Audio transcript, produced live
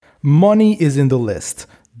Money is in the list.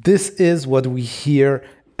 This is what we hear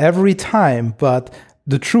every time, but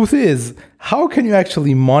the truth is, how can you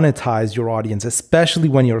actually monetize your audience, especially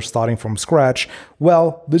when you're starting from scratch?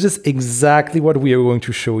 Well, this is exactly what we are going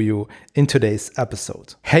to show you in today's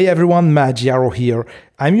episode. Hey everyone, Matt Giaro here.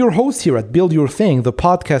 I'm your host here at Build Your Thing, the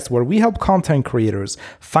podcast where we help content creators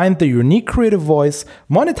find their unique creative voice,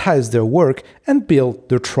 monetize their work, and build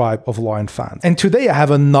their tribe of loyal fans. And today I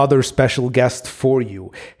have another special guest for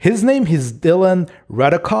you. His name is Dylan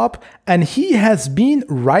Redekop, and he has been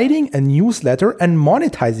writing a newsletter and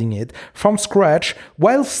monetizing it from scratch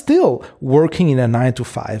while still working in a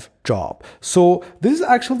 9-to-5 job. So this is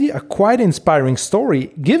actually a quite inspiring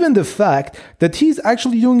story given the fact that he's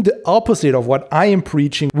actually doing the opposite of what I am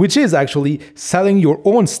preaching, which is actually selling your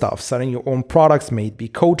own stuff, selling your own products, may it be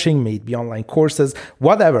coaching, may it be online courses,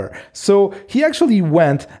 whatever. So he actually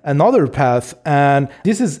went another path, and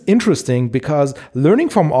this is interesting because learning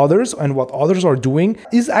from others and what others are doing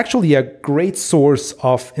is actually a great source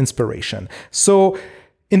of inspiration. So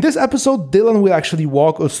in this episode, Dylan will actually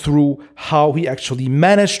walk us through how he actually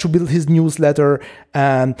managed to build his newsletter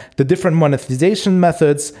and the different monetization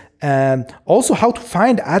methods, and also how to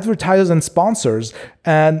find advertisers and sponsors.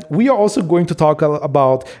 And we are also going to talk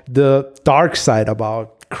about the dark side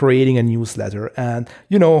about creating a newsletter and,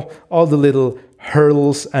 all the little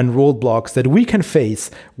hurdles and roadblocks that we can face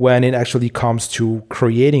when it actually comes to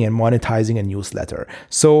creating and monetizing a newsletter.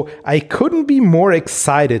 So I couldn't be more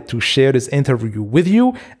excited to share this interview with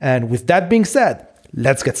you. And with that being said,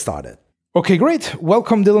 let's get started. Okay, great.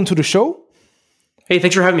 Welcome, Dylan, to the show. Hey,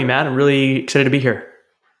 thanks for having me, Matt. I'm really excited to be here.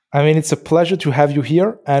 I mean, it's a pleasure to have you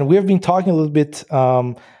here. And we have been talking a little bit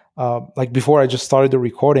before I just started the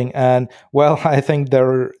recording. And well, I think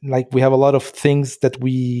we have a lot of things that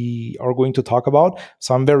we are going to talk about.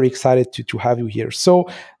 So I'm very excited to have you here. So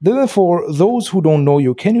then for those who don't know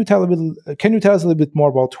you, can you tell us a little bit more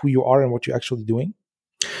about who you are and what you're actually doing?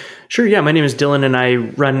 Sure. Yeah. My name is Dylan and I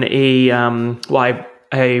run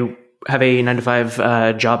I have a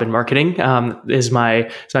 9-to-5 job in marketing, is my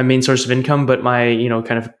main source of income, but my,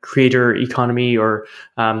 kind of creator economy or,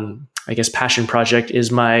 passion project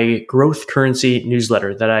is my growth currency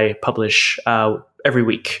newsletter that I publish every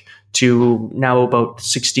week to now about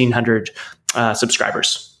 1,600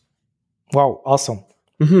 subscribers. Wow, awesome!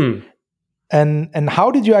 Mm-hmm. And how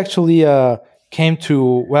did you actually came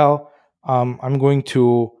to? Well, I'm going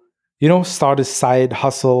to start a side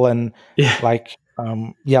hustle and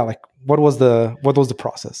what was the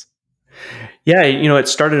process? Yeah, it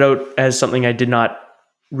started out as something I did not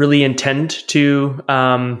really intend to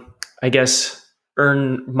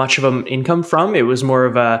earn much of an income from. It was more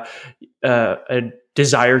of a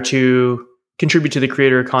desire to contribute to the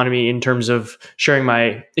creator economy in terms of sharing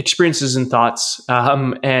my experiences and thoughts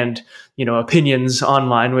and opinions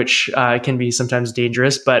online, which can be sometimes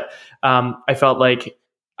dangerous. But I felt like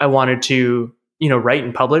I wanted to write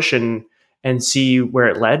and publish and see where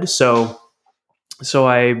it led. So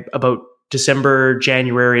I about December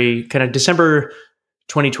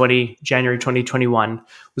 2020, January 2021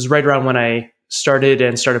 was right around when I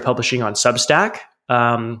started publishing on Substack,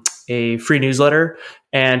 a free newsletter,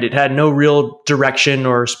 and it had no real direction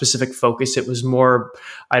or specific focus. It was more,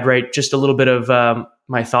 I'd write just a little bit of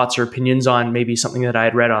my thoughts or opinions on maybe something that I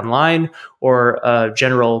had read online or a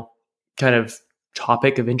general kind of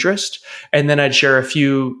topic of interest. And then I'd share a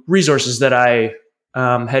few resources that I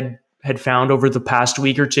had found over the past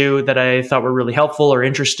week or two that I thought were really helpful or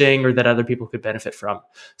interesting or that other people could benefit from.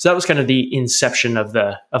 So that was kind of the inception of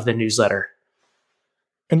the newsletter.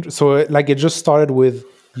 And so it just started with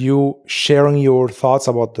you sharing your thoughts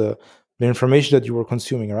about the information that you were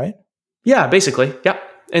consuming, right? Yeah, basically. Yeah.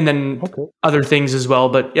 And then other things as well.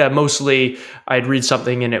 But yeah, mostly I'd read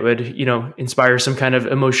something and it would, inspire some kind of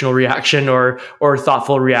emotional reaction or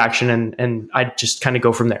thoughtful reaction. And I'd just kind of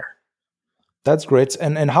go from there. That's great.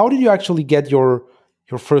 And how did you actually get your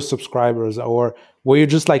first subscribers, or were you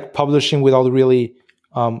just publishing without really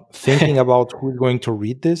thinking about who's going to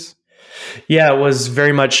read this? Yeah, it was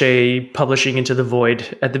very much a publishing into the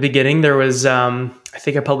void. At the beginning, there was, I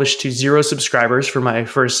think I published to 0 subscribers for my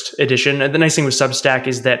first edition. And the nice thing with Substack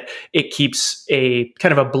is that it keeps a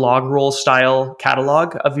kind of a blog roll style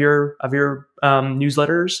catalog of your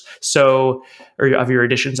newsletters. Or of your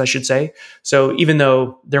editions, I should say. So even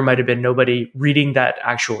though there might have been nobody reading that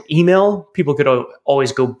actual email, people could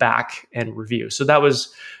always go back and review. So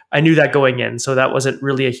I knew that going in. So that wasn't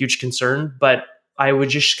really a huge concern, but I would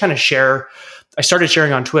just kind of share. I started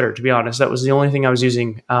sharing on Twitter, to be honest. That was the only thing I was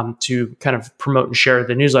using to kind of promote and share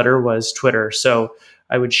the newsletter was Twitter. So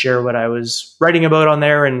I would share what I was writing about on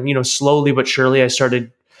there. And, slowly but surely I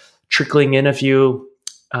started trickling in a few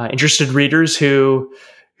interested readers who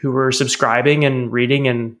were subscribing and reading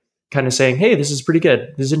and kind of saying, "Hey, this is pretty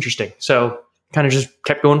good. This is interesting." So kind of just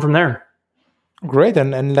kept going from there. Great.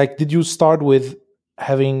 And like, did you start with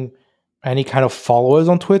having any kind of followers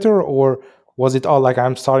on Twitter, or was it all like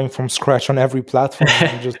I'm starting from scratch on every platform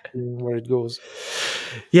and just seeing where it goes?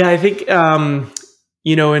 Yeah, I think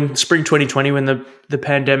in spring 2020 when the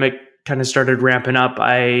pandemic kind of started ramping up,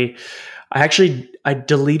 I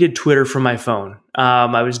deleted Twitter from my phone.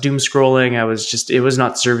 I was doom scrolling. It was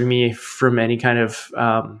not serving me from any kind of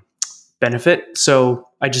benefit, so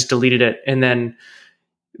I just deleted it. And then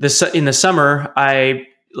in the summer,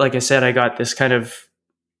 like I said, I got this kind of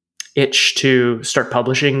itch to start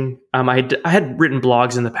publishing. I had written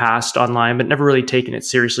blogs in the past online, but never really taken it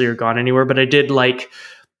seriously or gone anywhere. But I did like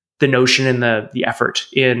the notion and the effort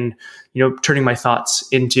in turning my thoughts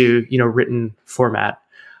into written format.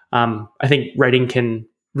 I think writing can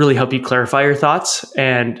really help you clarify your thoughts,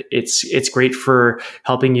 and it's great for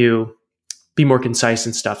helping you be more concise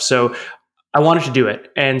and stuff. So I wanted to do it,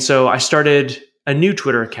 and so I started a new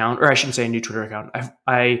Twitter account, or I shouldn't say a new Twitter account.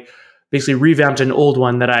 I basically revamped an old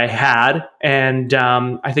one that I had, and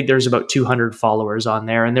I think there's about 200 followers on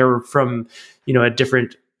there, and they were from a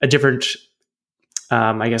different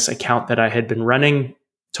I guess account that I had been running,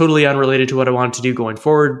 totally unrelated to what I wanted to do going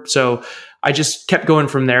forward. So I just kept going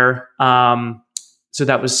from there. So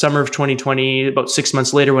that was summer of 2020. About 6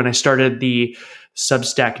 months later, when I started the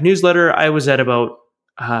Substack newsletter, I was at about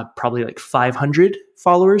probably like 500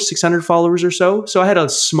 followers, 600 followers or so. So I had a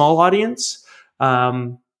small audience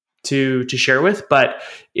to share with, but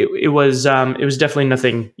it was definitely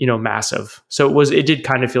nothing massive. So it did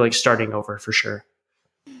kind of feel like starting over for sure.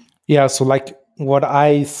 Yeah, so like what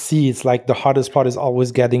I see is like the hardest part is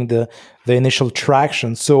always getting the initial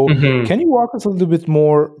traction. So can you walk us a little bit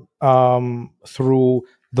more through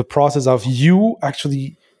the process of you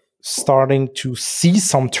actually starting to see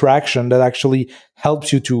some traction that actually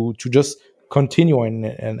helps you to just continue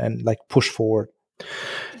and like push forward?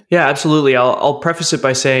 Yeah, absolutely. I'll preface it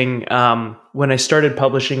by saying when I started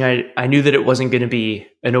publishing, I knew that it wasn't going to be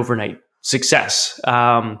an overnight success.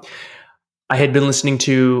 I had been listening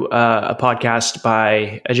to a podcast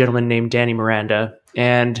by a gentleman named Danny Miranda,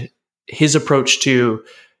 and his approach to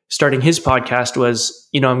starting his podcast was,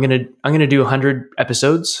 I'm gonna do 100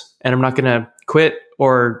 episodes, and I'm not gonna quit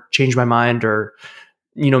or change my mind or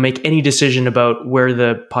make any decision about where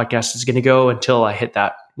the podcast is going to go until I hit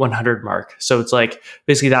that 100 mark. So it's like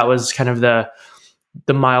basically that was kind of the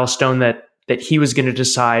milestone that he was going to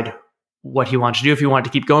decide what he wanted to do, if he wanted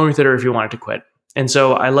to keep going with it or if he wanted to quit. And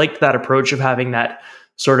so I liked that approach of having that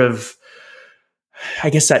sort of, I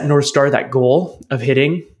guess, that North Star, that goal of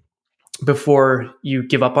hitting before you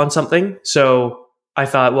give up on something. So I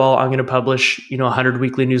thought, well, I'm going to publish, 100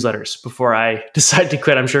 weekly newsletters before I decide to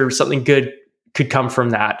quit. I'm sure something good could come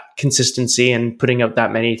from that consistency and putting out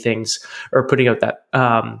that many things or putting out that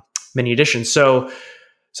many editions. So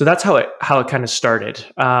that's how it kind of started.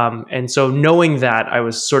 And so knowing that I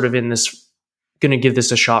was sort of in this, going to give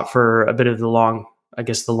this a shot for a bit of the long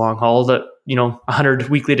haul, that 100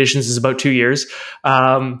 weekly editions is about 2 years.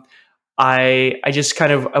 I just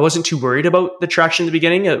kind of, I wasn't too worried about the traction at the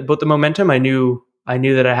beginning, about the momentum. I knew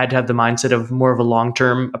that I had to have the mindset of more of a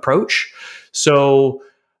long-term approach. So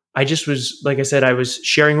I just was, like I said, I was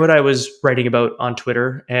sharing what I was writing about on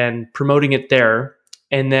Twitter and promoting it there.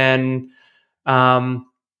 And then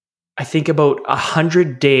I think about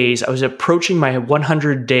 100 days, I was approaching my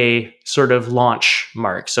 100-day sort of launch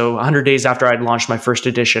mark. So 100 days after I'd launched my first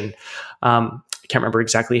edition. I can't remember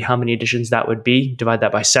exactly how many editions that would be. Divide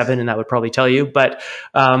that by 7 and that would probably tell you. But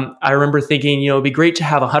I remember thinking, it'd be great to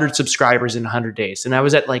have 100 subscribers in 100 days. And I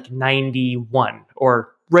was at like 91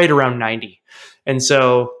 or right around 90. And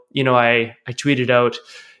so, I tweeted out,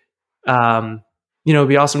 it'd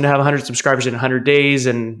be awesome to have 100 subscribers in 100 days.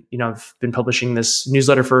 And, I've been publishing this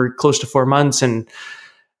newsletter for close to 4 months.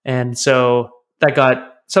 And so that got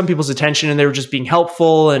some people's attention, and they were just being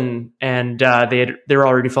helpful, and they were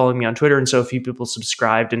already following me on Twitter. And so a few people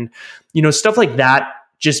subscribed, and, stuff like that,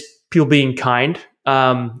 just people being kind,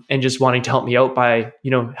 and just wanting to help me out by,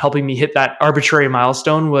 helping me hit that arbitrary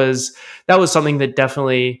milestone was something that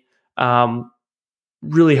definitely,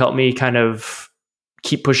 really helped me kind of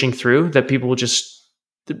keep pushing through, that people just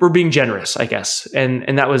were being generous, I guess.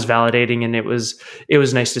 And that was validating, and it was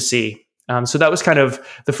nice to see. So that was kind of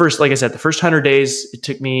the first, like I said, the first 100 days, it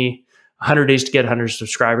took me 100 days to get 100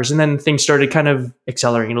 subscribers. And then things started kind of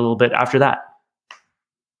accelerating a little bit after that.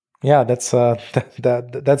 Yeah, that's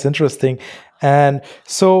that's interesting. And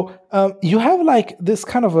so you have like this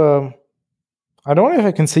kind of I don't know if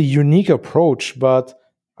I can say unique approach, but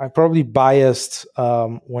I'm probably biased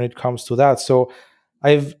when it comes to that. So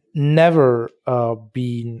I've never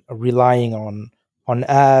been relying on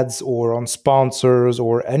ads or on sponsors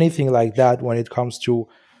or anything like that when it comes to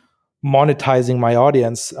monetizing my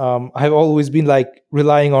audience. I've always been like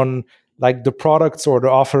relying on like the products or the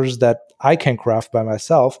offers that I can craft by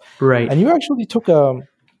myself. Right. And you actually took a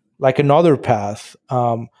like another path,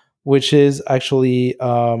 which is actually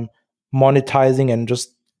monetizing and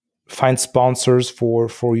just find sponsors for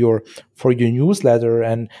your newsletter.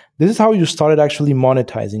 And this is how you started actually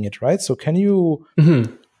monetizing it, right? So can you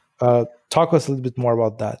Mhm. talk us a little bit more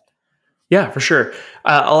about that? Yeah, for sure.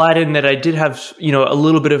 I'll add in that I did have, a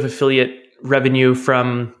little bit of affiliate revenue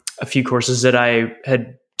from a few courses that I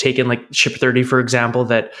had taken, like Ship 30, for example,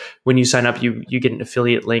 that when you sign up, you get an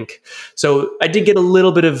affiliate link. So I did get a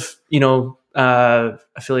little bit of,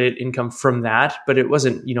 affiliate income from that, but it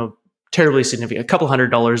wasn't, terribly significant, a couple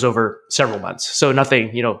 $100 over several months. So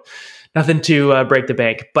nothing, nothing to break the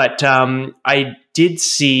bank. But I did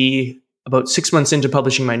see about 6 months into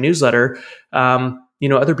publishing my newsletter,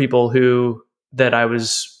 other people that I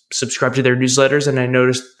was subscribed to their newsletters, and I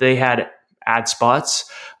noticed they had ad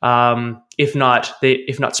spots. If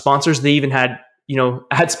not sponsors, they even had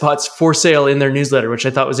ad spots for sale in their newsletter, which I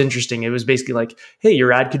thought was interesting. It was basically like, hey,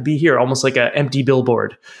 your ad could be here, almost like an empty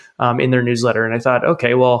billboard in their newsletter. And I thought,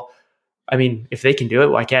 okay, well, I mean, if they can do it,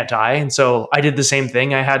 why can't I? And so I did the same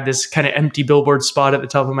thing. I had this kind of empty billboard spot at the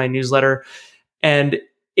top of my newsletter, and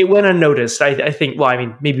it went unnoticed. I think, well, I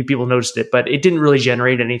mean, maybe people noticed it, but it didn't really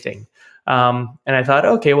generate anything. And I thought,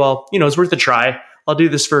 okay, well, it's worth a try. I'll do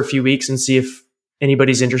this for a few weeks and see if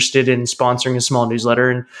anybody's interested in sponsoring a small newsletter.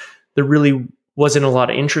 And there really wasn't a lot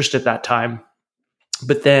of interest at that time.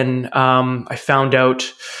 But then I found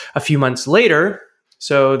out a few months later,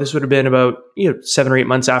 so this would have been about 7 or 8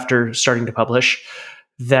 months after starting to publish,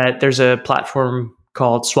 that there's a platform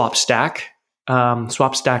called Swapstack.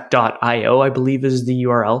 Swapstack.io, I believe, is the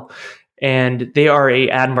URL, and they are a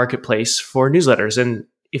ad marketplace for newsletters. And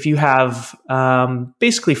if you have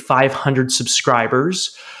basically 500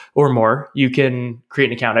 subscribers or more, you can create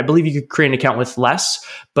an account. I believe you could create an account with less,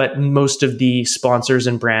 but most of the sponsors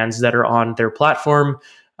and brands that are on their platform,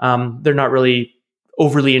 they're not really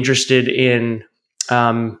overly interested in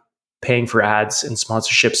paying for ads and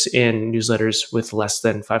sponsorships in newsletters with less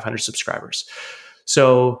than 500 subscribers.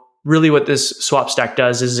 So really what this Swapstack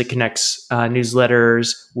does is it connects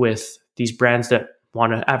newsletters with these brands that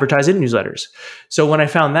want to advertise in newsletters. So when I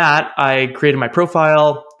found that, I created my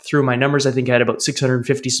profile, through my numbers. I think I had about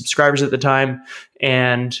 650 subscribers at the time,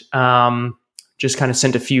 and just kind of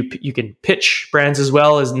sent a few. You can pitch brands as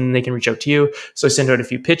well, as then they can reach out to you. So I sent out a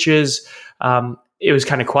few pitches. It was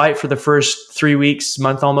kind of quiet for the first 3 weeks,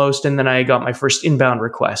 month almost, and then I got my first inbound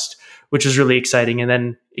request, which was really exciting. And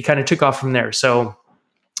then it kind of took off from there. So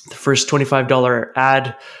the first $25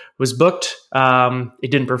 ad was booked.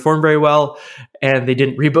 It didn't perform very well, and they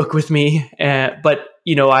didn't rebook with me. But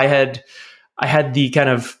I had the kind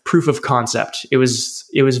of proof of concept. It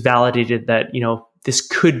was validated that this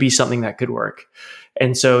could be something that could work.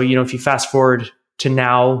 And so if you fast forward to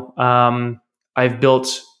now, I've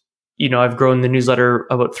built, I've grown the newsletter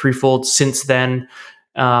about threefold since then,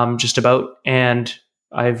 just about, and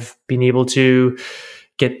I've been able to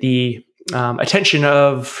get the attention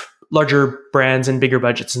of larger brands and bigger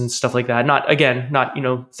budgets and stuff like that. Not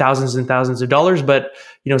thousands and thousands of dollars, but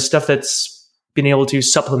stuff that's been able to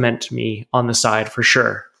supplement me on the side for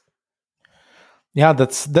sure. Yeah,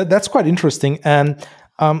 that's quite interesting. And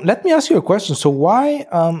let me ask you a question. So why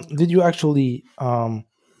did you actually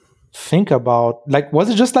think about, like, was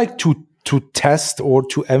it just like to test or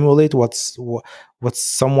to emulate what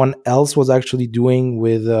someone else was actually doing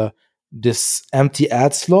with this empty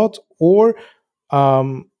ad slot, or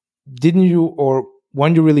didn't you, or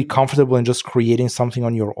weren't you really comfortable in just creating something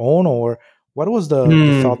on your own, or what was the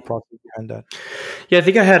thought process behind that? Yeah, I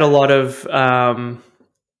think I had a lot of.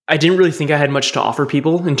 I didn't really think I had much to offer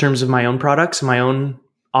people in terms of my own products, my own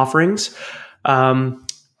offerings.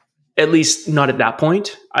 At least not at that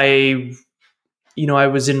point. I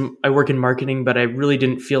work in marketing, but I really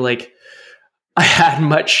didn't feel like I had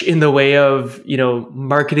much in the way of,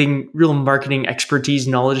 real marketing expertise,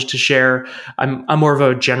 knowledge to share. I'm more of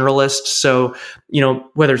a generalist. So,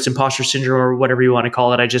 whether it's imposter syndrome or whatever you want to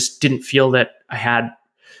call it, I just didn't feel that I had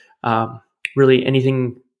really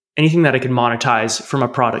anything that I could monetize from a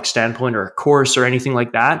product standpoint or a course or anything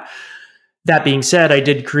like that. That being said, I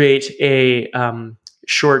did create a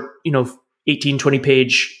short, 18, 20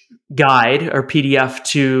 page guide or PDF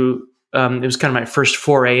to, it was kind of my first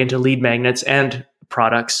foray into lead magnets and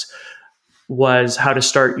products, was how to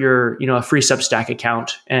start your, a free Substack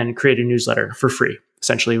account and create a newsletter for free.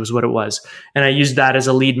 essentially was what it was. And I used that as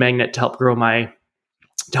a lead magnet to help grow my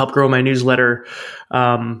newsletter.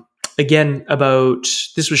 Again,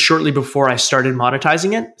 this was shortly before I started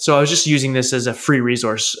monetizing it. So I was just using this as a free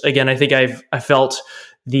resource. Again, I think I felt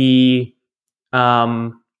the,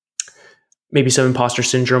 maybe some imposter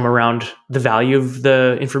syndrome around the value of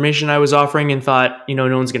the information I was offering, and thought,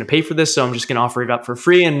 no one's going to pay for this, so I'm just going to offer it up for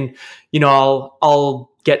free, and I'll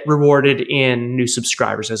get rewarded in new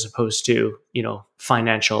subscribers as opposed to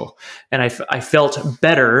financial. And I felt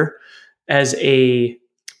better as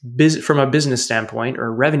from a business standpoint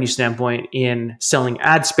or revenue standpoint in selling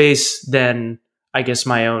ad space than, I guess,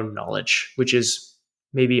 my own knowledge, which is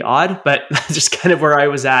maybe odd, but that's just kind of where I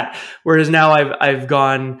was at. Whereas now I've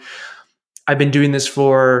been doing this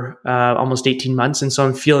for almost 18 months. And so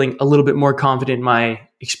I'm feeling a little bit more confident in my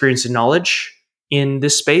experience and knowledge in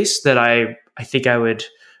this space, that I think I would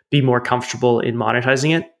be more comfortable in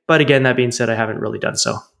monetizing it. But again, that being said, I haven't really done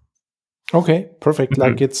so. Okay, perfect. Mm-hmm.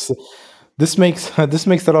 Like this makes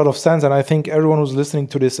a lot of sense. And I think everyone who's listening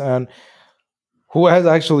to this and who has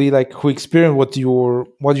actually who experienced what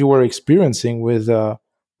you were experiencing with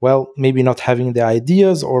maybe not having the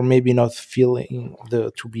ideas, or maybe not feeling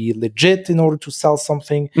to be legit in order to sell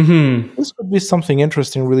something. Mm-hmm. This could be something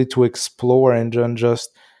interesting really to explore, and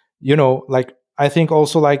just I think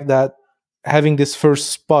also that having this first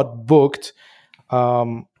spot booked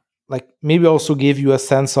maybe also gave you a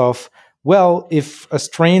sense of, well, if a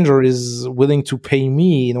stranger is willing to pay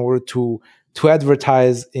me in order to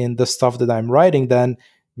advertise in the stuff that I'm writing, then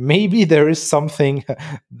maybe there is something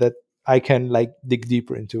that I can dig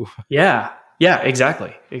deeper into. Yeah,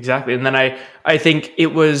 exactly. And then I think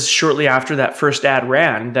it was shortly after that first ad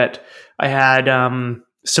ran that I had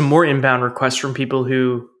some more inbound requests from people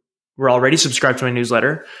who were already subscribed to my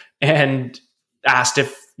newsletter and asked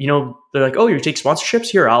if, they're like, oh, you take sponsorships?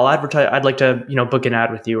 Here, I'll advertise. I'd like to, book an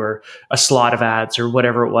ad with you, or a slot of ads, or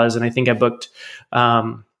whatever it was. And I think I booked,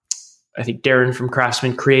 I think Darren from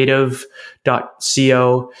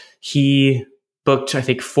craftsmancreative.co, he booked, I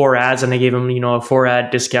think, 4 ads, and I gave him, a 4 ad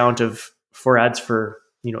discount of 4 ads for,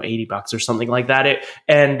 $80 or something like that.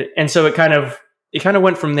 And so it kind of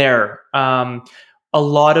went from there. A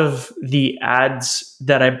lot of the ads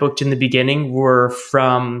that I booked in the beginning were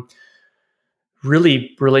from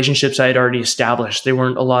really relationships I had already established. They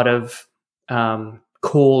weren't a lot of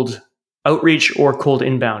cold outreach or cold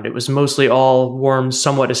inbound. It was mostly all warm,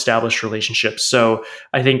 somewhat established relationships. So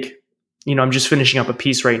I think, I'm just finishing up a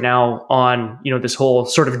piece right now on, this whole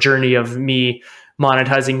sort of journey of me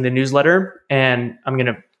monetizing the newsletter. And I'm going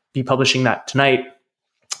to be publishing that tonight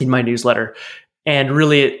in my newsletter. And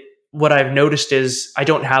really what I've noticed is I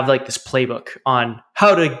don't have this playbook on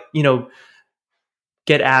how to,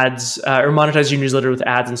 get ads or monetize your newsletter with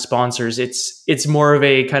ads and sponsors. It's more of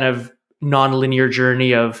a kind of non-linear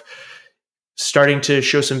journey of starting to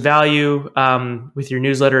show some value with your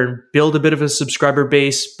newsletter and build a bit of a subscriber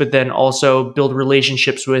base, but then also build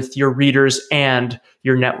relationships with your readers and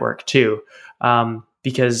your network too.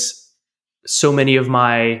 Because so many of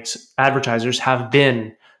my advertisers have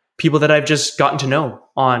been people that I've just gotten to know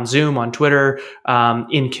on Zoom, on Twitter,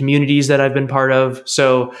 in communities that I've been part of.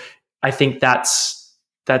 So I think that's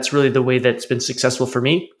really the way that's been successful for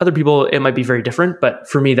me. Other people, it might be very different, but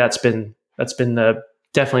for me, that's been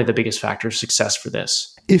definitely the biggest factor of success for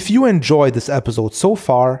this. If you enjoyed this episode so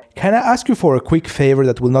far, can I ask you for a quick favor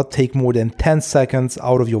that will not take more than 10 seconds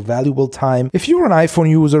out of your valuable time? If you're an iPhone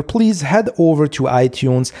user, please head over to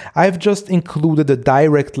iTunes. I've just included a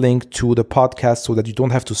direct link to the podcast so that you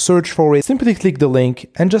don't have to search for it. Simply click the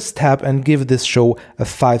link and just tap and give this show a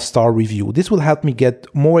 5-star review. This will help me get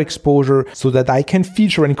more exposure so that I can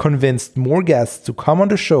feature and convince more guests to come on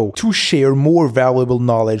the show to share more valuable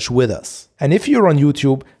knowledge with us. And if you're on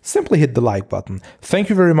YouTube, simply hit the like button. Thank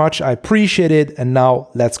you very much. I appreciate it. And now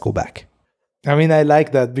let's go back. I mean, I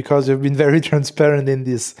like that because you've been very transparent in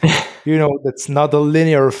this. That's not a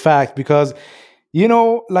linear fact because,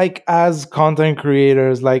 as content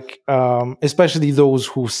creators, especially those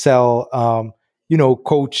who sell,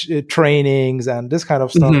 coach trainings and this kind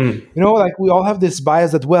of stuff, we all have this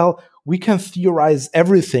bias that, well, we can theorize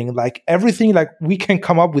everything, we can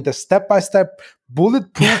come up with a step-by-step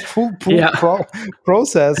bulletproof foolproof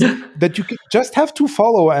process that you just have to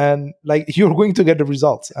follow and you're going to get the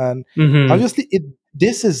results. And obviously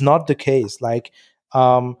this is not the case.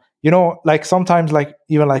 Sometimes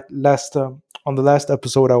even last on the last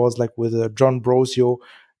episode I was with John Brosio,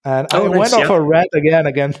 and I went off a rant again,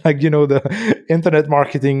 the internet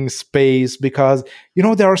marketing space, because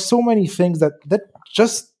there are so many things that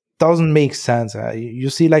just doesn't make sense. You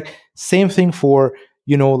see, same thing for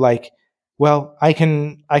well, I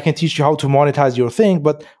can teach you how to monetize your thing,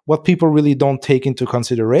 but what people really don't take into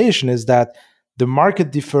consideration is that the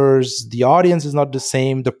market differs, the audience is not the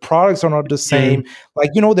same, the products are not the same. Mm. Like,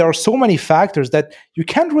 there are so many factors that you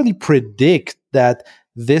can't really predict that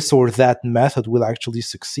this or that method will actually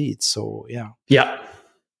succeed. So, yeah. Yeah.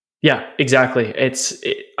 Yeah, exactly.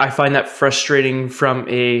 I find that frustrating from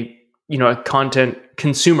a content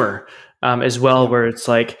consumer as well, Yeah. where it's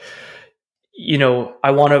like,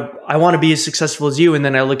 I want to be as successful as you, and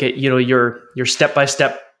then I look at your step by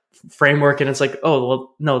step framework, and it's like, oh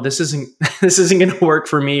well, no, this isn't this isn't going to work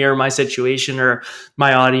for me or my situation or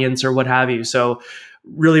my audience or what have you. So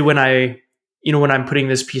really, when I'm putting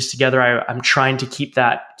this piece together, I'm trying to keep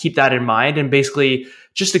that in mind, and basically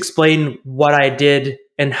just explain what I did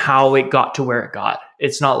and how it got to where it got.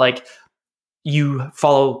 It's not like you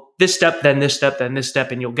follow this step, then this step, then this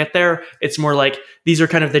step, and you'll get there. It's more like these are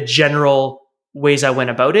kind of the general ways I went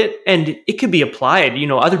about it. And it could be applied.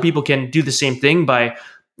 Other people can do the same thing by,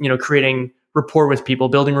 creating rapport with people,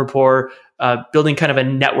 building rapport, building kind of a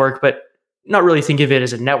network, but not really think of it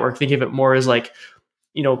as a network. Think of it more as like,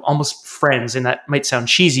 almost friends. And that might sound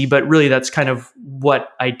cheesy, but really that's kind of what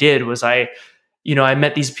I did. Was I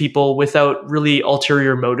met these people without really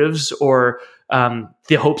ulterior motives or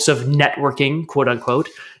the hopes of networking, quote unquote.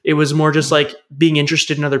 It was more just like being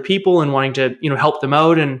interested in other people and wanting to, help them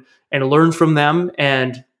out and learn from them.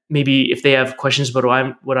 And maybe if they have questions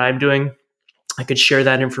about what I'm doing, I could share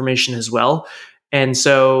that information as well. And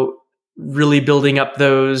so really building up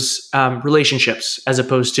those relationships as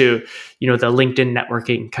opposed to, the LinkedIn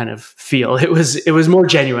networking kind of feel. It was more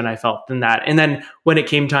genuine, I felt, than that. And then when it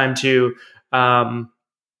came time to,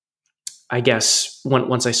 I guess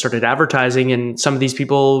once I started advertising, and some of these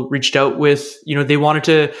people reached out with, they wanted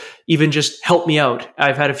to even just help me out.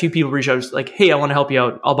 I've had a few people reach out like, hey, I want to help you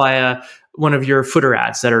out. I'll buy one of your footer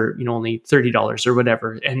ads that are, only $30 or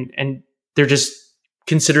whatever. And they're just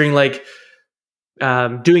considering like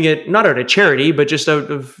doing it not out of charity, but just out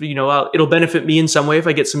of, it'll benefit me in some way if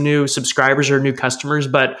I get some new subscribers or new customers,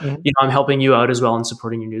 but Mhm. I'm helping you out as well and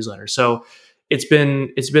supporting your newsletter. So it's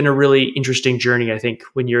been a really interesting journey, I think,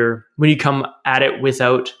 when you come at it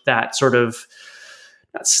without that sort of,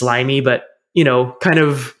 not slimy, but kind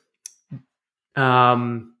of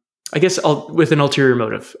I guess with an ulterior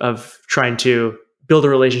motive of trying to build a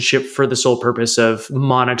relationship for the sole purpose of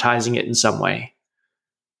monetizing it in some way.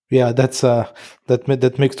 Yeah,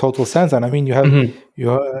 that makes total sense. And I mean, Hmm. you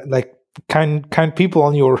have like kind people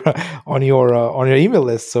on your on your email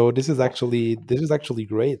list. So this is actually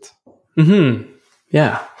great. Hmm.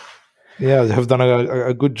 Yeah. Yeah, they have done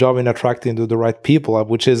a good job in attracting the right people,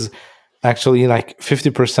 which is actually like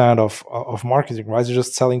 50% of marketing, right? You're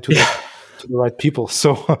just selling to the Yeah. to the right people.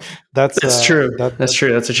 So that's That's true. That's that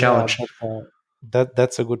true. That's a yeah challenge.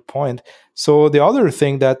 that's a good point. So the other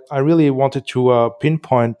thing that I really wanted to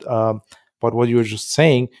pinpoint about what you were just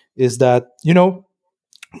saying is that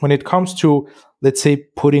when it comes to, let's say,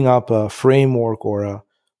 putting up a framework or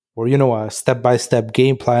a step-by-step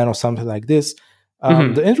game plan or something like this, the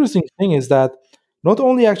Hmm. interesting thing is that not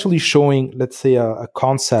only actually showing, let's say, a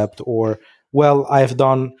concept or, well, I've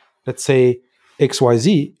done, let's say,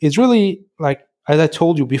 XYZ, it's really like, as I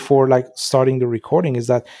told you before, like starting the recording, is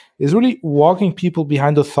that is really walking people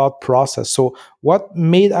behind the thought process. So what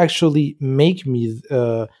made actually make me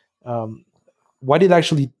um, why did I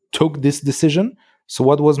actually took this decision? So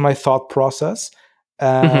what was my thought process? Hmm.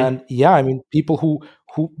 And yeah, I mean, people who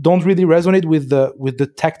don't really resonate with the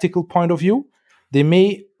tactical point of view, they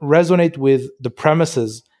may resonate with the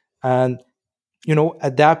premises and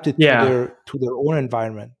adapt it to Yeah. their own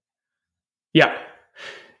environment. Yeah.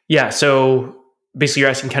 Yeah. So basically, you're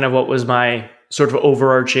asking kind of what was my sort of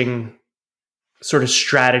overarching sort of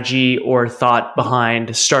strategy or thought Y-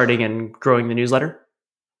 behind starting and growing the newsletter.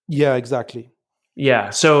 Yeah, exactly. Yeah.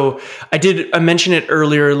 So I mentioned it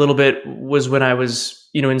earlier a little bit, was when I was,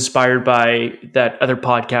 inspired by that other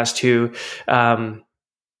podcast who,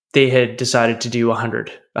 they had decided to do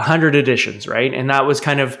 100 editions. Right. And that was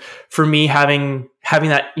kind of for me having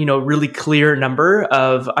that, really clear number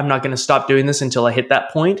of, I'm not going to stop doing this until I hit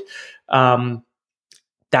that point. Um,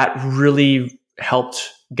 that really helped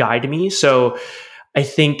guide me. So I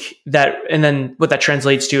think that, and then what that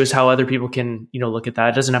translates to is how other people can, look at that.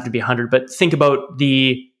 It doesn't have to be 100, but think about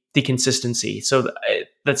the consistency. So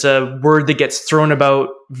that's a word that gets thrown about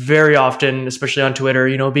very often, especially on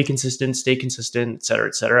Twitter. Be consistent, stay consistent, et cetera,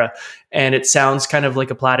 et cetera. And it sounds kind of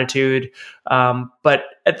like a platitude, but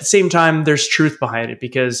at the same time, there's truth behind it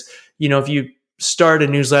because if you start a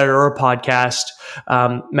newsletter or a podcast,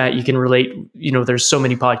 Matt, you can relate, there's so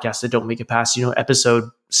many podcasts that don't make it past, episode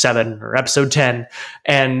 7 or episode 10,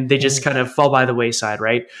 and they just kind of fall by the wayside.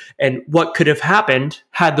 Right. And what could have happened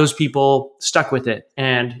had those people stuck with it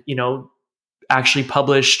and, actually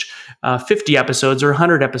published 50 episodes or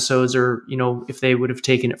 100 episodes, or, if they would have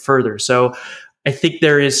taken it further. So I think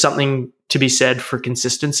there is something to be said for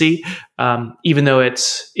consistency, even though it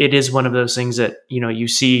is one of those things that, you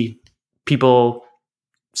see people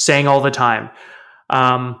saying all the time.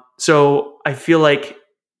 So I feel like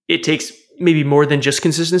it takes maybe more than just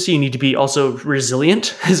consistency. You need to be also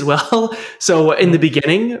resilient as well. So in the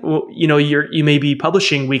beginning, you may be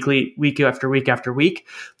publishing weekly, week after week after week.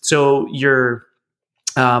 So you're,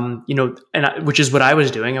 which is what I was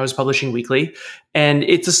doing. I was publishing weekly, and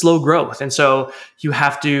it's a slow growth. And so you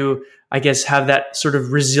have to, I guess, have that sort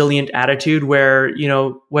of resilient attitude where,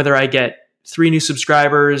 whether I get 3 new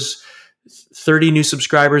subscribers, 30 new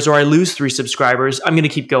subscribers, or I lose 3 subscribers, I'm going to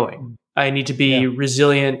keep going. I need to be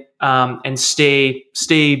resilient, and stay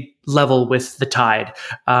level with the tide,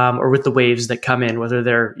 or with the waves that come in, whether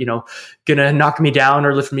they're, going to knock me down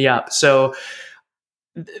or lift me up. So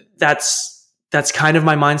that's kind of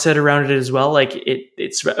my mindset around it as well. Like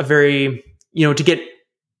it's a very, to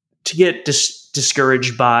get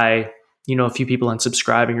discouraged by, a few people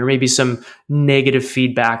unsubscribing or maybe some negative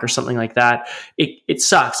feedback or something like that. It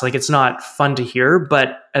sucks. Like, it's not fun to hear,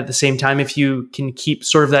 but at the same time, if you can keep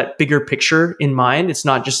sort of that bigger picture in mind, it's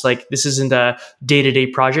not just like, this isn't a day-to-day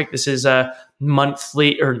project. This is a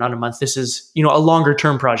monthly, or not a month. This is, a longer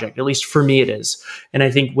term project. At least for me, it is. And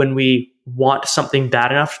I think when we want something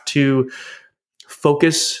bad enough to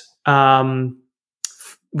focus,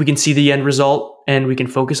 we can see the end result and we can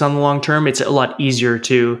focus on the long term. It's a lot easier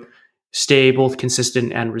to stay both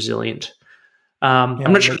consistent and resilient.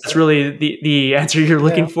 I'm not sure that's really the answer you're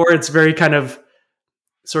looking for. It's very kind of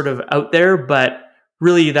sort of out there, but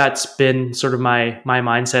really that's been sort of my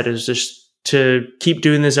mindset, is just to keep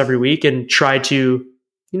doing this every week and try to,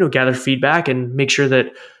 gather feedback and make sure that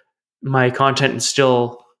my content is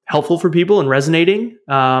still helpful for people and resonating.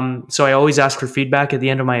 So I always ask for feedback at the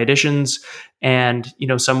end of my editions, and,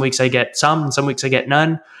 some weeks I get some, and some weeks I get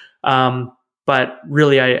none. But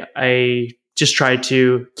really, I just try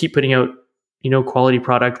to keep putting out, quality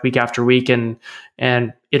product week after week, and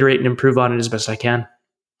iterate and improve on it as best I can.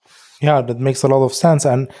 Yeah, that makes a lot of sense.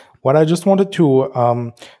 And what I just wanted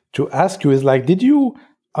to ask you is, like, did you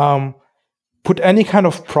put any kind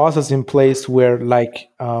of process in place where, like,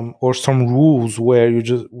 or some rules where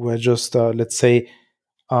you were just let's say,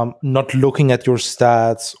 not looking at your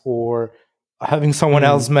stats, or having someone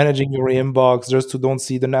else managing your inbox just to don't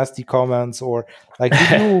see the nasty comments, or like,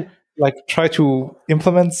 did you like try to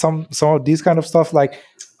implement some of these kind of stuff? Like,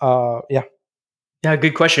 yeah,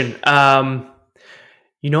 good question. I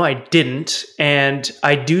didn't, and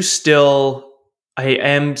I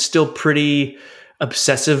am still pretty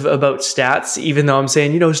obsessive about stats, even though I'm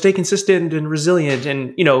saying, stay consistent and resilient.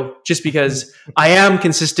 And, just because I am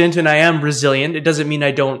consistent and I am resilient, it doesn't mean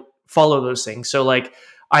I don't follow those things. So, like,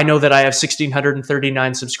 I know that I have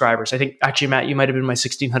 1,639 subscribers. I think, actually, Matt, you might have been my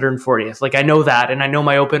 1,640th. Like, I know that, and I know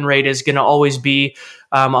my open rate is going to always be,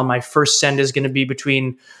 on my first send, is going to be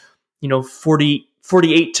between,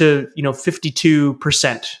 48 to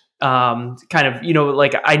 52%. Kind of,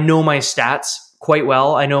 like, I know my stats quite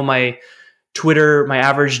well. I know my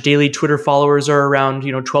average daily Twitter followers are around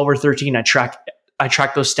 12 or 13. I track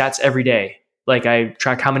those stats every day. Like, I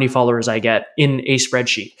track how many followers I get in a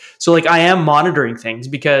spreadsheet. So, like, I am monitoring things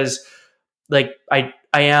because, like, I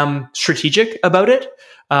am strategic about it,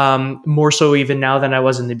 more so even now than I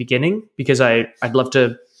was in the beginning, because I'd love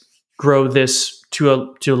to grow this to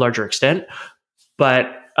a larger extent. But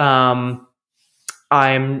I'm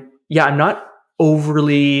not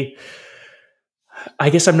overly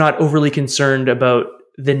concerned about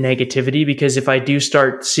the negativity, because if I do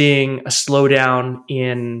start seeing a slowdown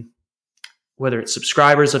in whether it's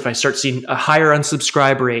subscribers, if I start seeing a higher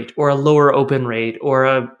unsubscribe rate or a lower open rate, or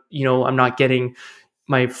I'm not getting,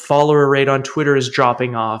 my follower rate on Twitter is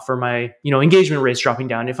dropping off, or my, engagement rate is dropping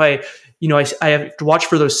down. If I have to watch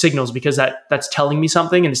for those signals, because that's telling me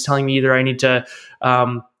something, and it's telling me either I need to,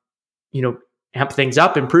 amp things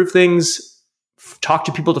up, improve things, talk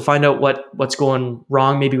to people to find out what's going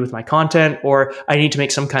wrong, maybe with my content, or I need to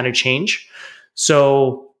make some kind of change.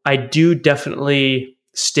 So I do definitely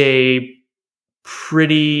stay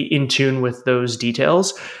pretty in tune with those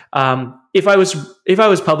details. If I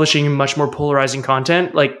was publishing much more polarizing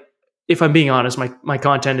content, like, if I'm being honest, my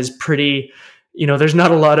content is pretty there's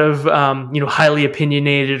not a lot of highly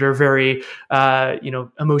opinionated or very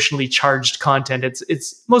emotionally charged content.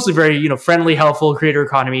 It's mostly very friendly, helpful, creator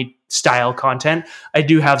economy style content. I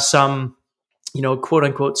do have some quote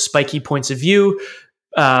unquote spiky points of view.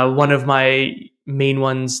 One of my main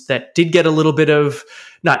ones that did get a little bit of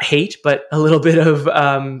not hate, but a little bit of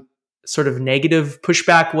sort of negative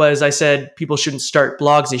pushback was I said people shouldn't start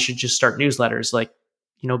blogs; they should just start newsletters. Like,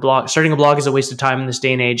 starting a blog is a waste of time in this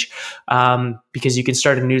day and age, because you can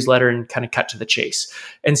start a newsletter and kind of cut to the chase.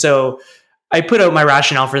 And so I put out my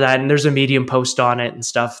rationale for that, and there's a Medium post on it and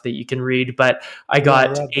stuff that you can read. But I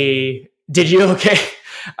got did you? Okay.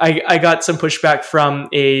 I got some pushback from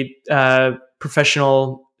a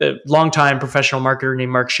longtime professional marketer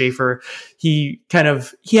named Mark Schaefer. He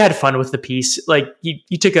had fun with the piece. Like he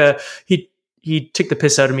took the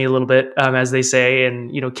piss out of me a little bit, as they say,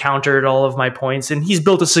 and countered all of my points. And he's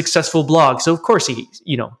built a successful blog, so of course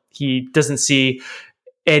he doesn't see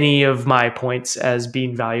any of my points as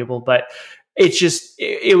being valuable. But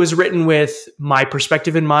it was written with my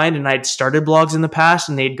perspective in mind, and I'd started blogs in the past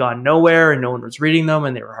and they'd gone nowhere and no one was reading them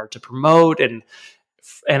and they were hard to promote, and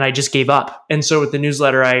I just gave up. And so with the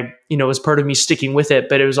newsletter, it was part of me sticking with it,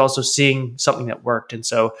 but it was also seeing something that worked. And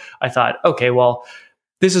so I thought, okay, well,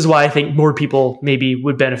 this is why I think more people maybe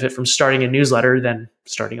would benefit from starting a newsletter than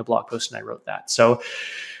starting a blog post. And I wrote that. So,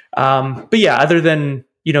 but yeah, other than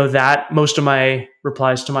that, most of my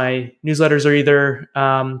replies to my newsletters are either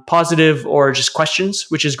positive or just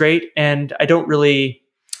questions, which is great. And I don't really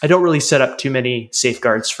set up too many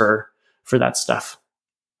safeguards for that stuff.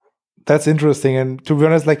 That's interesting. And to be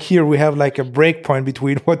honest, like here we have like a break point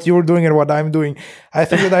between what you're doing and what I'm doing. I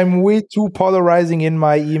think that I'm way too polarizing in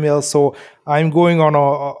my emails, so I'm going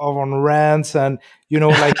on rants, and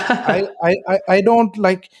like I don't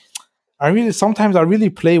like. Sometimes I really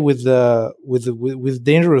play with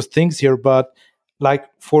dangerous things here, but like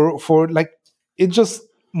for like it's just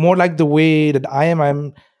more like the way that I am.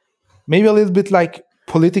 I'm maybe a little bit like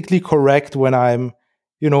politically correct when I'm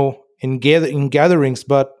in gatherings,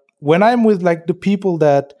 but when I'm with like the people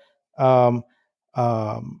that with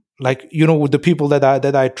the people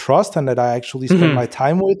that I trust and that I actually spend my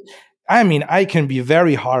time with, I mean, I can be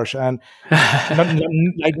very harsh and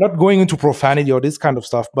not going into profanity or this kind of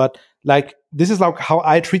stuff, but like this is like how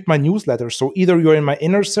I treat my newsletter. So either you're in my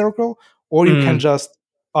inner circle or you can just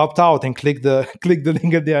opt out and click the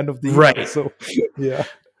link at the end of the email. Right. So yeah.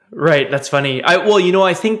 Right. That's funny.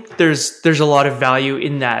 I think there's a lot of value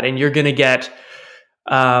in that, and you're going to get,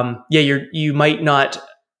 you might not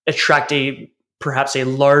attract perhaps a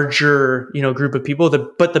larger, group of people,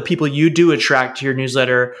 but the people you do attract to your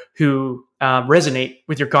newsletter who resonate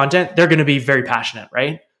with your content, they're going to be very passionate.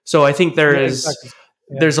 Right. So I think there's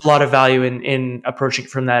a lot of value in approaching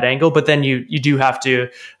it from that angle, but then you do have to,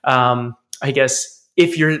 I guess,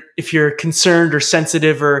 if you're concerned or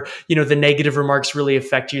sensitive, or the negative remarks really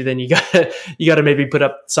affect you, then you gotta maybe put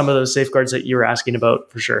up some of those safeguards that you were asking about,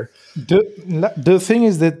 for sure. The thing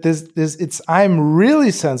is that I'm really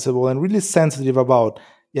sensible and really sensitive about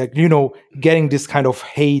getting this kind of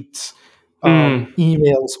hate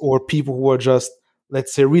emails or people who are just,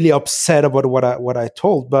 let's say, really upset about what I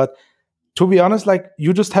told. But to be honest, like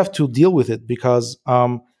you just have to deal with it, because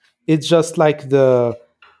it's just like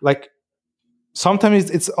sometimes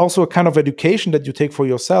it's also a kind of education that you take for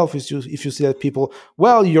yourself. If you see that people,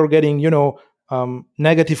 well, you're getting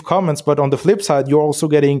negative comments, but on the flip side, you're also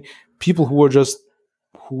getting people who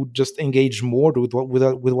just engage more with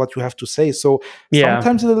what you have to say. So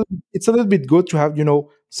sometimes it's a little bit good to have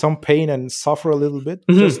some pain and suffer a little bit,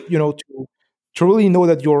 just to really know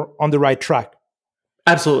that you're on the right track.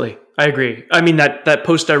 Absolutely. I agree. I mean, that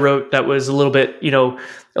post I wrote, that was a little bit,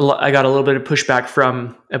 I got a little bit of pushback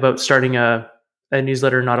from about starting a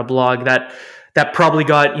newsletter, not a blog. That probably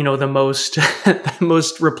got, the most, the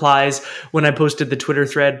most replies when I posted the Twitter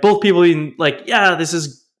thread. Both people being like, yeah, this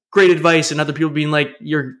is great advice. And other people being like,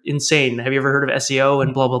 you're insane. Have you ever heard of SEO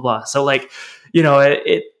and blah, blah, blah. So like,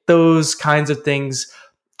 those kinds of things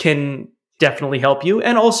can definitely help you.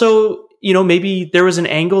 And also, maybe there was an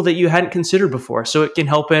angle that you hadn't considered before. So it can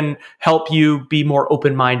help you be more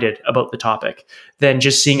open-minded about the topic than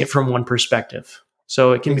just seeing it from one perspective.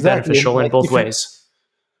 So it can be beneficial in both ways.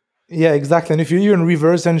 Yeah, exactly. And if you even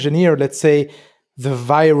reverse engineer, let's say the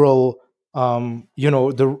viral,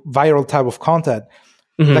 the viral type of content,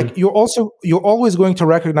 like you're always going to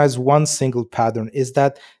recognize one single pattern, is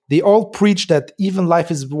that they all preach that even life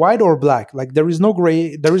is white or black. Like there is no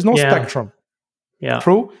gray, there is no spectrum. Yeah.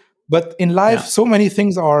 True. But in life, so many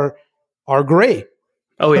things are gray.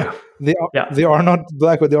 Oh yeah. They are not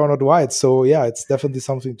black, but they are not white. So yeah, it's definitely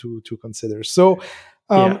something to consider. So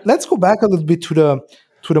Yeah. Let's go back a little bit to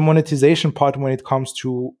the monetization part when it comes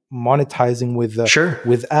to monetizing Sure.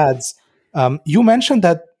 with ads. You mentioned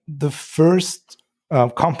that the first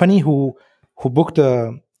company who booked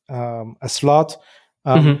a slot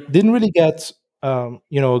Hmm. didn't really get a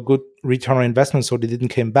good return on investment, so they didn't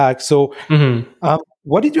came back. So, Hmm.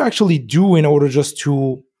 what did you actually do in order just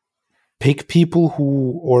to pick people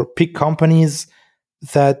who or pick companies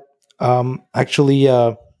that actually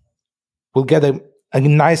will get a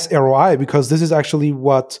nice ROI, because this is actually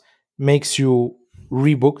what makes you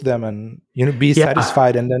rebook them and be Yeah.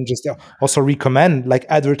 satisfied, and then just also recommend like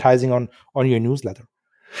advertising on your newsletter.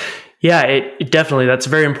 Yeah, it definitely, that's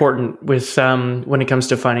very important with when it comes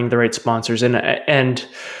to finding the right sponsors. And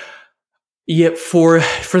yeah, for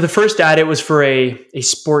the first ad, it was for a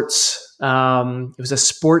sports it was a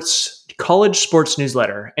sports college sports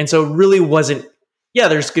newsletter, and so it really wasn't. Yeah,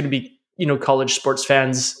 there's going to be college sports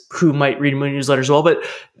fans who might read my newsletter as well, but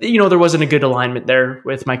there wasn't a good alignment there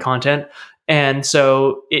with my content, and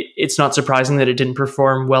so it's not surprising that it didn't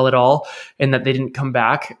perform well at all, and that they didn't come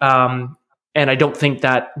back. And I don't think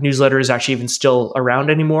that newsletter is actually even still around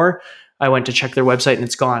anymore. I went to check their website and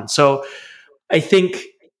it's gone. So I think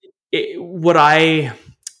what I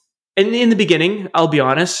and in the beginning, I'll be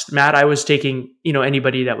honest, Matt, I was taking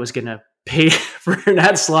anybody that was going to pay for an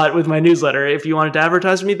ad slot with my newsletter. If you wanted to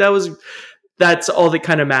advertise with me, that's all that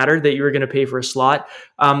kind of mattered, that you were going to pay for a slot.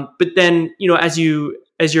 But then as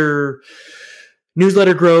your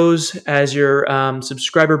newsletter grows, as your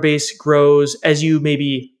subscriber base grows, as you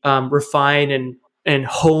maybe refine and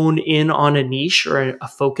hone in on a niche or a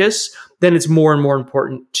focus, then it's more and more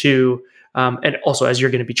important to and also, as you're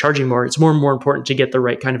going to be charging more, it's more and more important to get the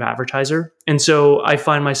right kind of advertiser. And so I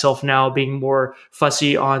find myself now being more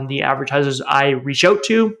fussy on the advertisers I reach out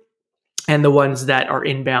to and the ones that are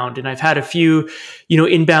inbound. And I've had a few,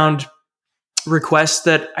 inbound requests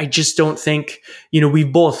that I just don't think,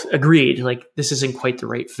 we've both agreed, like, this isn't quite the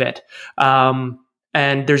right fit. And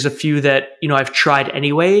there's a few that, I've tried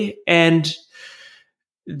anyway, and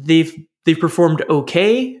they've performed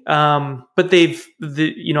okay. But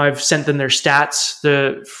I've sent them their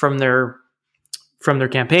stats from their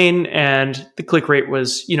campaign, and the click rate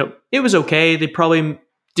was, it was okay. They probably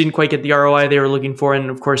didn't quite get the ROI they were looking for. And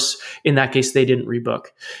of course, in that case, they didn't rebook.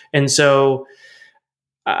 And so,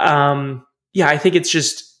 yeah, I think it's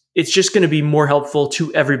just going to be more helpful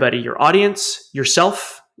to everybody, your audience,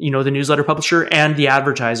 yourself, the newsletter publisher, and the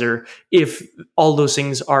advertiser, if all those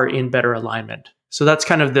things are in better alignment. So that's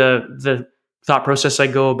kind of the thought process I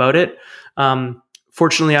go about it.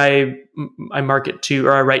 Fortunately, I market to,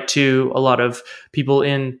 or I write to, a lot of people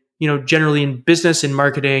in, generally in business, in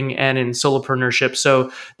marketing, and in solopreneurship.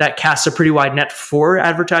 So that casts a pretty wide net for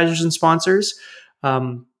advertisers and sponsors.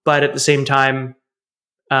 But at the same time,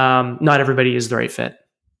 not everybody is the right fit.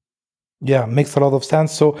 Yeah, makes a lot of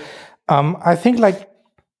sense. So I think like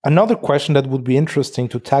another question that would be interesting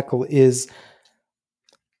to tackle is,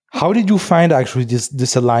 how did you find actually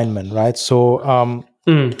this alignment, right? So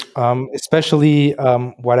especially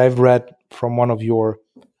what I've read from one of your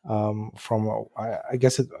I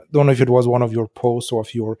guess don't know if it was one of your posts or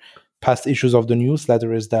of your past issues of the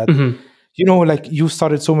newsletter, is that Mm-hmm. like you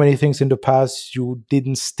started so many things in the past, you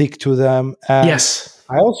didn't stick to them. And Yes.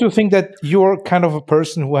 I also think that you're kind of a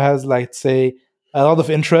person who has, like, say, a lot of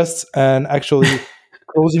interests, and actually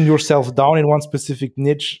closing yourself down in one specific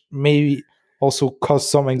niche maybe also cause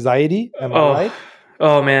some anxiety. Am I Oh, right?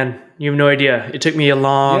 oh man, you have no idea. It took me a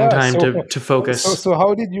long Yeah. time So, to so, focus. so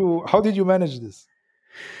how did you manage this?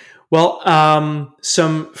 Well,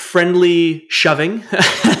 some friendly shoving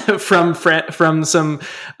from some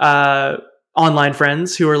online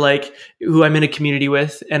friends who I'm in a community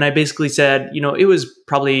with, and I basically said, it was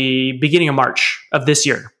probably beginning of March of this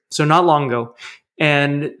year, so not long ago,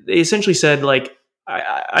 and they essentially said, like,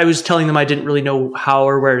 I was telling them I didn't really know how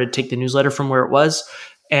or where to take the newsletter from where it was,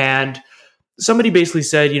 and somebody basically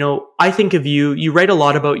said, I think of you. You write a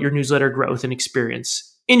lot about your newsletter growth and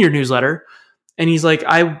experience in your newsletter. And he's like,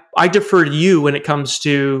 I defer to you when it comes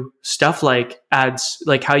to stuff like ads,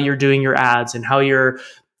 like how you're doing your ads and how you're,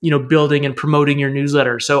 building and promoting your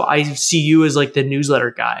newsletter. So I see you as like the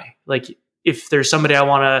newsletter guy. Like, if there's somebody I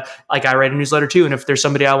want to, like, I write a newsletter too. And if there's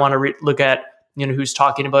somebody I want to look at, who's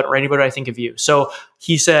talking about or anybody, I think of you. So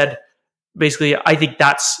he said, basically, I think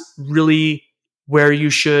that's really where you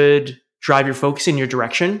should drive your focus in your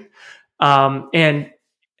direction. And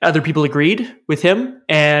other people agreed with him.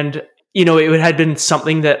 And, it had been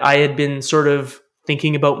something that I had been sort of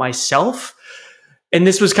thinking about myself. And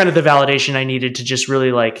this was kind of the validation I needed to just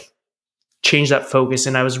really, like, change that focus.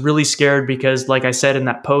 And I was really scared because, like I said in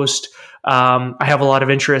that post, I have a lot of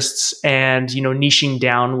interests, and niching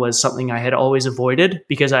down was something I had always avoided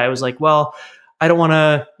because I was like, well, I don't want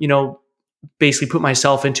to basically put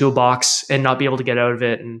myself into a box and not be able to get out of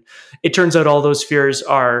it. And it turns out all those fears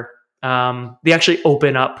are they actually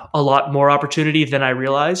open up a lot more opportunity than I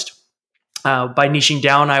realized. By niching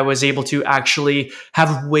down, I was able to actually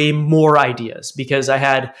have way more ideas because I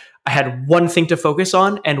had one thing to focus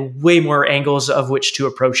on and way more angles of which to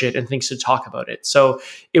approach it and things to talk about it. So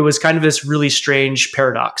it was kind of this really strange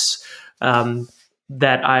paradox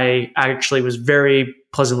that I actually was very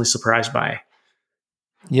pleasantly surprised by.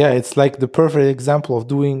 Yeah, it's like the perfect example of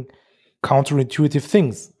doing counterintuitive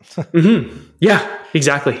things. Mm-hmm. Yeah,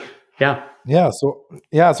 exactly. Yeah.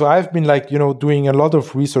 So I've been doing a lot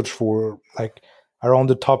of research for around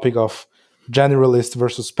the topic of generalist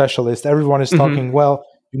versus specialist. Everyone is Mm-hmm. talking, well,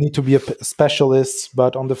 you need to be a specialist,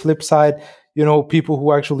 but on the flip side, people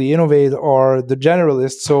who actually innovate are the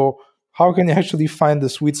generalists. So how can you actually find the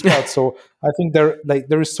sweet spot? So I think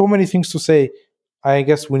there is so many things to say. I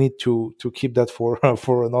guess we need to keep that for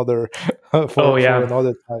for another Oh for yeah.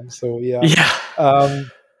 another time. So yeah. Yeah.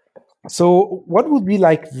 Um, so what would be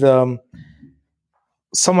like the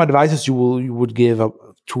some advices you would give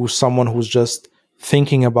to someone who's just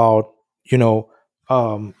thinking about you know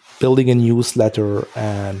building a newsletter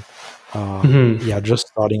and Mm-hmm. yeah, just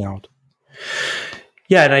starting out?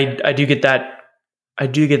 Yeah, and I do get that. I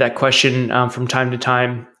do get that question from time to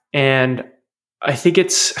time, and I think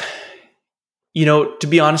it's to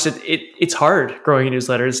be honest, it's hard growing a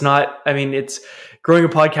newsletter. It's not. I mean, it's growing a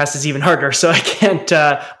podcast is even harder. So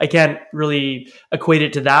I can't really equate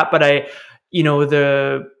it to that. But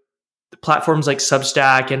the platforms like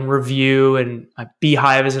Substack and Review and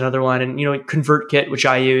Beehive is another one, and ConvertKit, which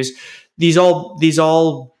I use. These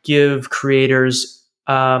all give creators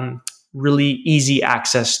really easy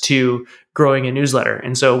access to growing a newsletter,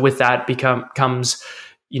 and so with that comes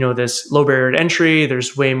this low barrier to entry.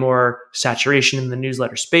 There's way more saturation in the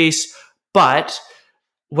newsletter space, but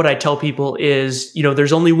what I tell people is,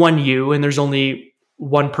 there's only one you, and there's only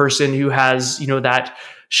one person who has, that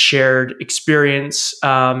shared experience,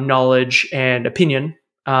 knowledge, and opinion,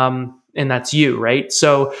 and that's you, right?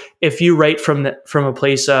 So if you write from a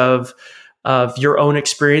place of your own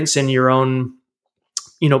experience and your own,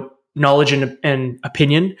 knowledge and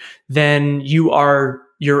opinion, then you are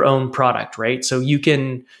your own product, right? So you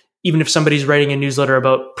can, even if somebody's writing a newsletter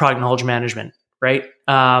about product knowledge management, right?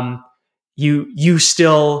 You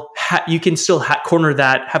still you can still corner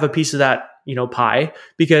that, have a piece of that pie,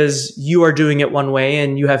 because you are doing it one way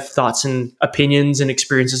and you have thoughts and opinions and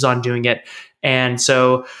experiences on doing it. And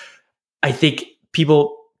so I think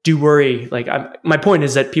people do worry. My point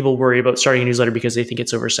is that people worry about starting a newsletter because they think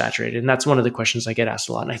it's oversaturated, and that's one of the questions I get asked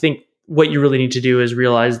a lot. And I think what you really need to do is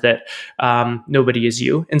realize that nobody is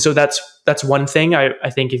you, and so that's one thing. I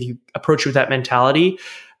think if you approach with that mentality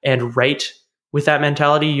and write with that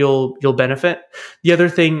mentality, you'll benefit. The other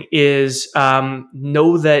thing is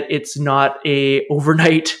know that it's not a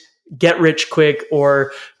overnight get rich quick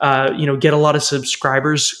or get a lot of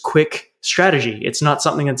subscribers quick strategy. It's not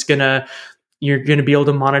something you're going to be able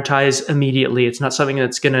to monetize immediately. It's not something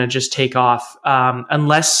that's going to just take off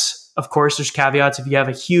unless, of course, there's caveats. If you have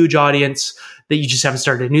a huge audience that you just haven't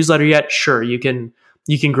started a newsletter yet, sure, you can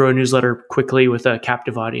grow a newsletter quickly with a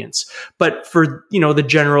captive audience. But for the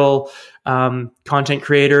general content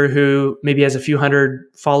creator who maybe has a few hundred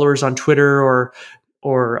followers on Twitter or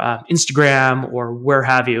Instagram or where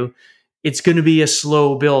have you, it's going to be a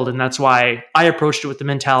slow build. And that's why I approached it with the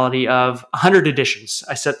mentality of 100 editions.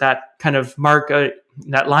 I set that kind of mark,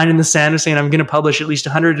 that line in the sand of saying I'm going to publish at least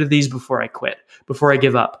 100 of these before I quit, before I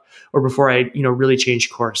give up, or before I really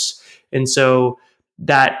change course. And so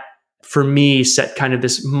that for me set kind of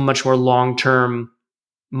this much more long-term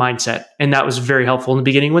mindset. And that was very helpful in the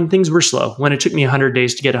beginning when things were slow, when it took me 100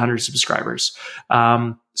 days to get 100 subscribers.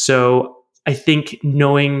 So I think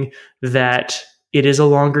knowing that it is a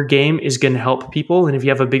longer game is going to help people. And if you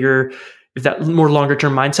have if that more longer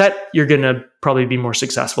term mindset, you're going to probably be more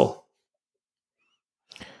successful.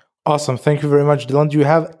 Awesome. Thank you very much, Dylan. Do you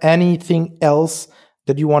have anything else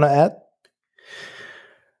that you want to add?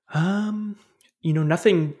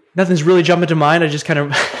 Nothing's really jumping to mind. I just kind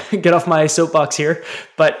of get off my soapbox here,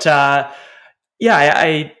 but I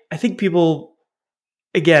think people,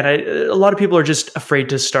 again, a lot of people are just afraid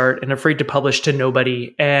to start and afraid to publish to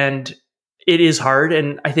nobody, and it is hard.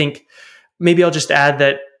 And I think maybe I'll just add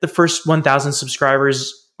that the first 1,000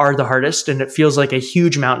 subscribers are the hardest, and it feels like a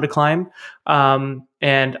huge mountain to climb.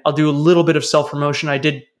 and I'll do a little bit of self-promotion. I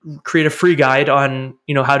did create a free guide on,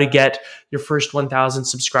 how to get your first 1,000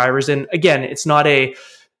 subscribers. And again, it's not a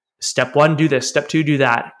step 1, do this, step 2, do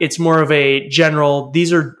that. It's more of a general,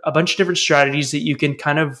 these are a bunch of different strategies that you can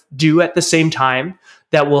kind of do at the same time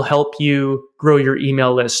that will help you grow your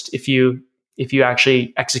email list if you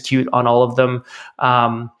actually execute on all of them,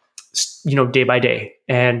 day by day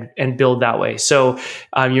and build that way. So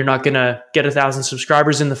you're not going to get 1,000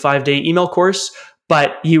 subscribers in the 5-day email course,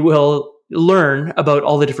 but you will learn about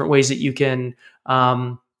all the different ways that you can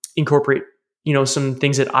incorporate, some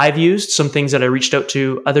things that I've used, some things that I reached out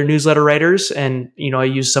to other newsletter writers, and, I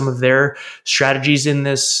use some of their strategies in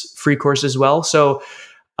this free course as well. So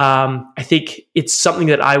I think it's something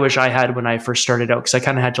that I wish I had when I first started out, because I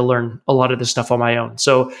kind of had to learn a lot of this stuff on my own.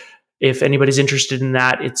 So if anybody's interested in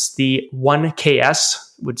that, it's the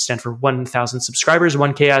 1KS, would stand for 1,000 subscribers,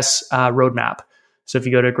 1KS roadmap. So if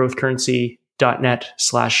you go to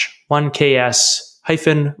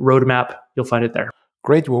growthcurrency.net/1KS-roadmap, you'll find it there.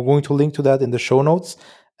 Great. We're going to link to that in the show notes.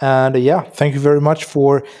 And thank you very much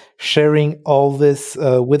for sharing all this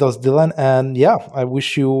with us, Dylan. And I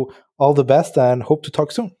wish you all the best and hope to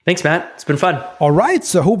talk soon. Thanks, Matt. It's been fun. All right.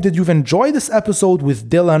 So I hope that you've enjoyed this episode with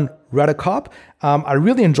Dylan Redekop. I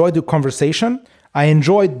really enjoyed the conversation. I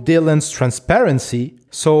enjoyed Dylan's transparency.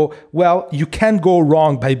 So, you can't go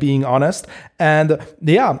wrong by being honest. And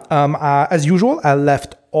as usual, I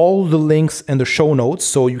left all the links in the show notes,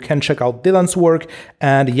 so you can check out Dylan's work.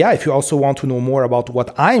 And if you also want to know more about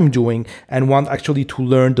what I'm doing and want actually to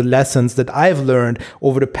learn the lessons that I've learned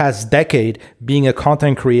over the past decade being a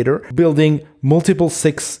content creator, building multiple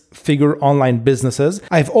 6-figure online businesses,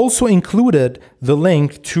 I've also included the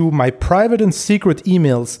link to my private and secret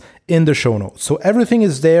emails in the show notes. So everything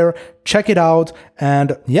is there. Check it out.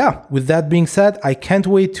 And with that being said, I can't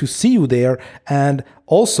wait to see you there. And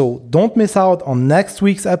also, don't miss out on next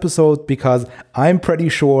week's episode, because I'm pretty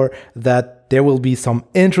sure that there will be some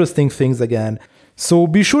interesting things again. So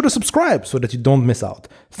be sure to subscribe so that you don't miss out.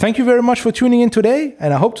 Thank you very much for tuning in today,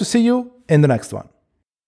 and I hope to see you in the next one.